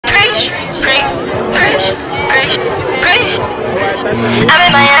I'm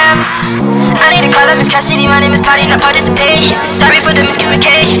in Miami. I need to call up Miss Cassidy. My name is Patty, not participation. Sorry for the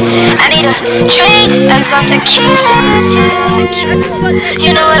miscommunication. I need a drink and some tequila.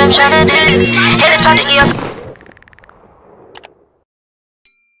 You know what I'm trying to do. Hit this pop the EF.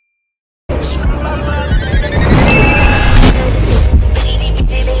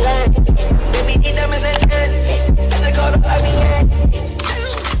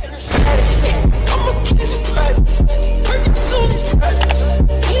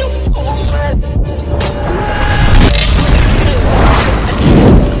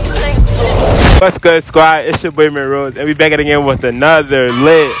 What's good, squad? It's your boy Mirrhodes, and we back at it again with another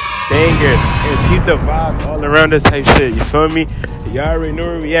lit banger. And keep the vibes all around us type shit. You feel me? Y'all already know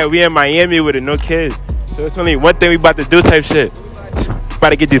where we at. We in Miami with it, no kids. So it's only one thing we about to do type shit. About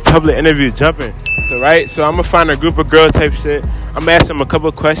to get these public interviews jumping. So I'm gonna find a group of girls type shit. I'm gonna ask them a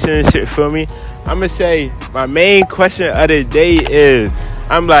couple questions, shit. Feel me? I'm gonna say my main question of the day is,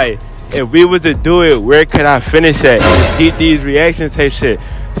 I'm like, if we was to do it, where could I finish at? Get these reactions type shit.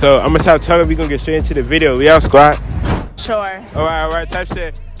 So I'm gonna stop talking. We gonna get straight into the video. We out, squad? Sure. All right, type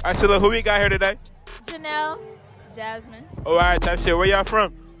shit. All right, so look, who we got here today? Janelle. Jasmine. All right, type shit. Where y'all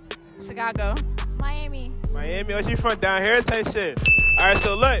from? Chicago. Miami. Miami. Oh, she from down here type shit. All right,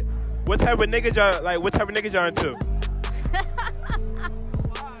 so look, what type of niggas y'all like? What type of niggas y'all into?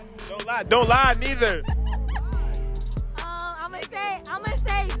 Don't lie neither. I'm gonna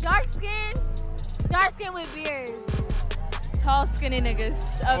say dark skin with beards. Tall, skinny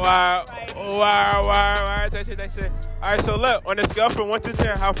niggas. Wow. That shit. All right, so look, on a scale from 1 to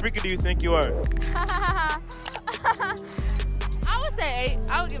 10, how freaky do you think you are? I would say 8.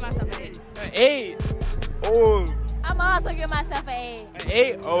 I would give myself an 8. An 8? Oh. I'm also give myself an 8. An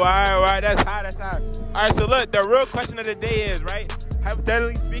 8? Oh, all right, that's high. All right, so look, the real question of the day is, right?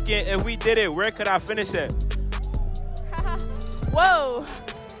 Hypothetically speaking, if we did it, where could I finish at? Whoa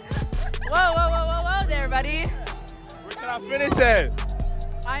there, buddy. Where can I finish at?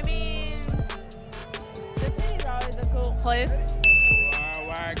 I mean, the city's always a cool place.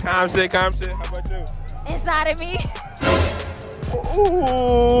 Wow. Calm shit. How about you? Inside of me.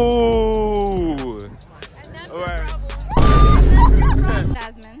 Ooh. And that's All the right. problem.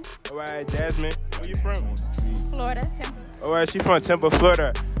 Jasmine. All right, Jasmine. Where you from? Florida, Temple. All right, she from Temple,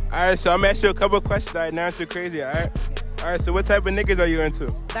 Florida. All right, so I'm asking you a couple of questions. All right, now too crazy. All right. So what type of niggas are you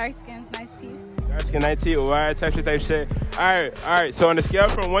into? Dark skins, nice teeth. Dark skin, nice teeth. All right, type shit. All right. So on a scale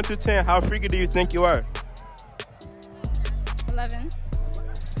from 1 to 10, how freaky do you think you are? 11.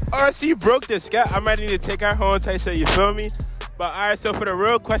 Oh, she broke the scale. I might need to take her home type shit. You feel me? But all right, so for the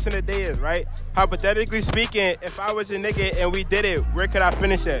real question of the day is, right? Hypothetically speaking, if I was a nigga and we did it, where could I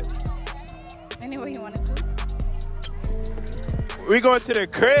finish at? Anywhere you wanted to. We going to the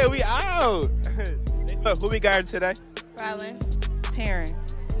crib. We out. Look, who we got here today? Rylan. Taryn.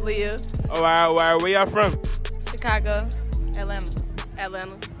 Leah. Oh, all right. Where y'all from? Chicago. Atlanta.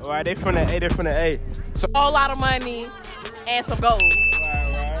 All right, they from the A. So a whole lot of money and some gold. All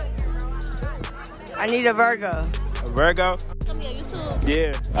right. I need a Virgo. A Virgo? Come here, YouTube.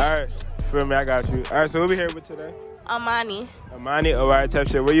 Yeah. All right. Feel me? I got you. All right, so who we here with today? Amani. All right, type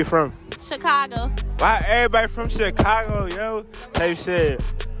shit. Where you from? Chicago. Why everybody from Chicago, yo? Type shit.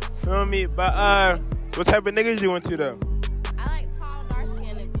 Feel me? But what type of niggas you into though? I like tall,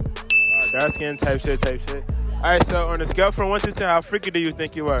 dark-skinned niggas. Dark skin type shit. All right, so on a scale from 1 to 10, how freaky do you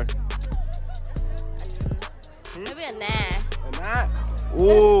think you are? Maybe a 9. A 9?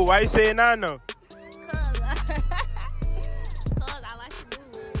 Ooh, why you say a 9 though? Cause I like to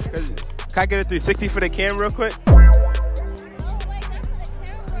move. Can I get a 360 for the cam real quick?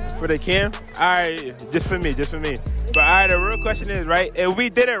 For the cam? All right, just for me. But all right, the real question is, right, if we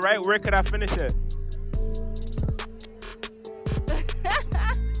did it right, where could I finish at?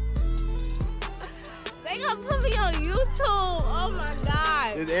 They gonna put me on YouTube. Oh my God.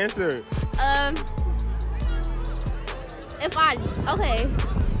 Just answer. Okay.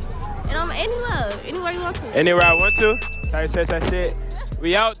 And I'm anywhere you want to. Anywhere I want to? Type shit.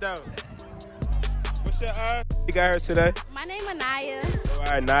 We out though. What's your you got her today? My name is Anaya. All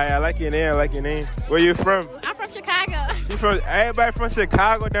right, Naya, I like your name. Where you from? I'm from Chicago. Everybody from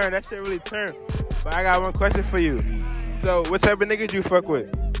Chicago, darn, that shit really turned. But I got one question for you. So, what type of niggas you fuck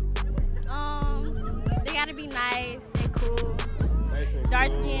with? They gotta be nice and cool.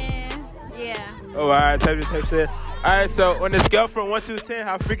 Dark skin, yeah. Oh, all right, type shit. All right, so on the scale from 1 to 10,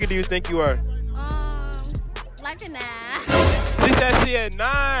 how freaky do you think you are? Like a 9. She said she a 9.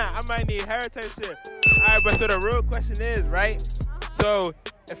 I might need her type shit. All right, but so the real question is, right? So,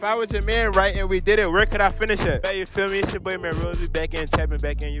 if I was your man, right, and we did it, where could I finish it? Hey, you feel me? It's your boy Mirrhodes. We back in, tapping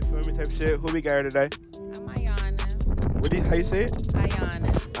back in, you feel me? Type shit. Who we got here today? I'm Ayana. How you say it?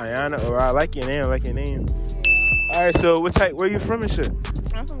 Ayana. Ayana. Oh, I like your name. Yeah. All right, so where you from and shit?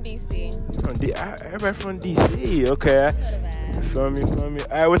 I'm from DC. Everybody from DC. Okay. Feel me.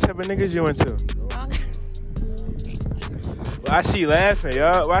 All right, what type of niggas you into? Why she laughing,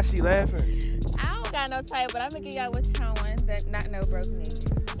 y'all? Why she laughing? I don't got no type, but I'm gonna give y'all what y'all want. Not no broke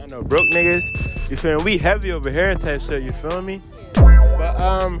niggas. I know broke niggas. You feel me? We heavy over here type shit. You feel me? But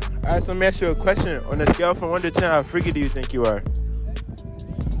all right. So let me ask you a question. On a scale from 1 to 10, how freaky do you think you are?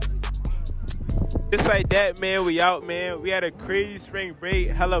 Just like that, man. We out, man. We had a crazy spring break,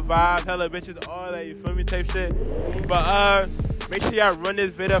 hella vibe, hella bitches, all that. You feel me? Type shit. But make sure y'all run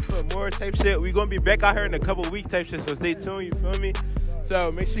this video for more type shit. We gonna be back out here in a couple weeks type shit. So stay tuned. You feel me?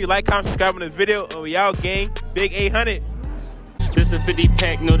 So make sure you like, comment, subscribe on the video. Oh, y'all gang, big 800. This a 50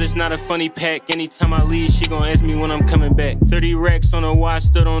 pack, no, this not a funny pack. Anytime I leave, she gon' ask me when I'm coming back. 30 racks on a watch,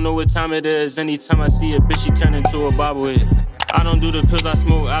 still don't know what time it is. Anytime I see a bitch, she turn into a bobblehead. I don't do the pills, I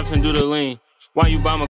smoke ops and do the lean. Why you buy my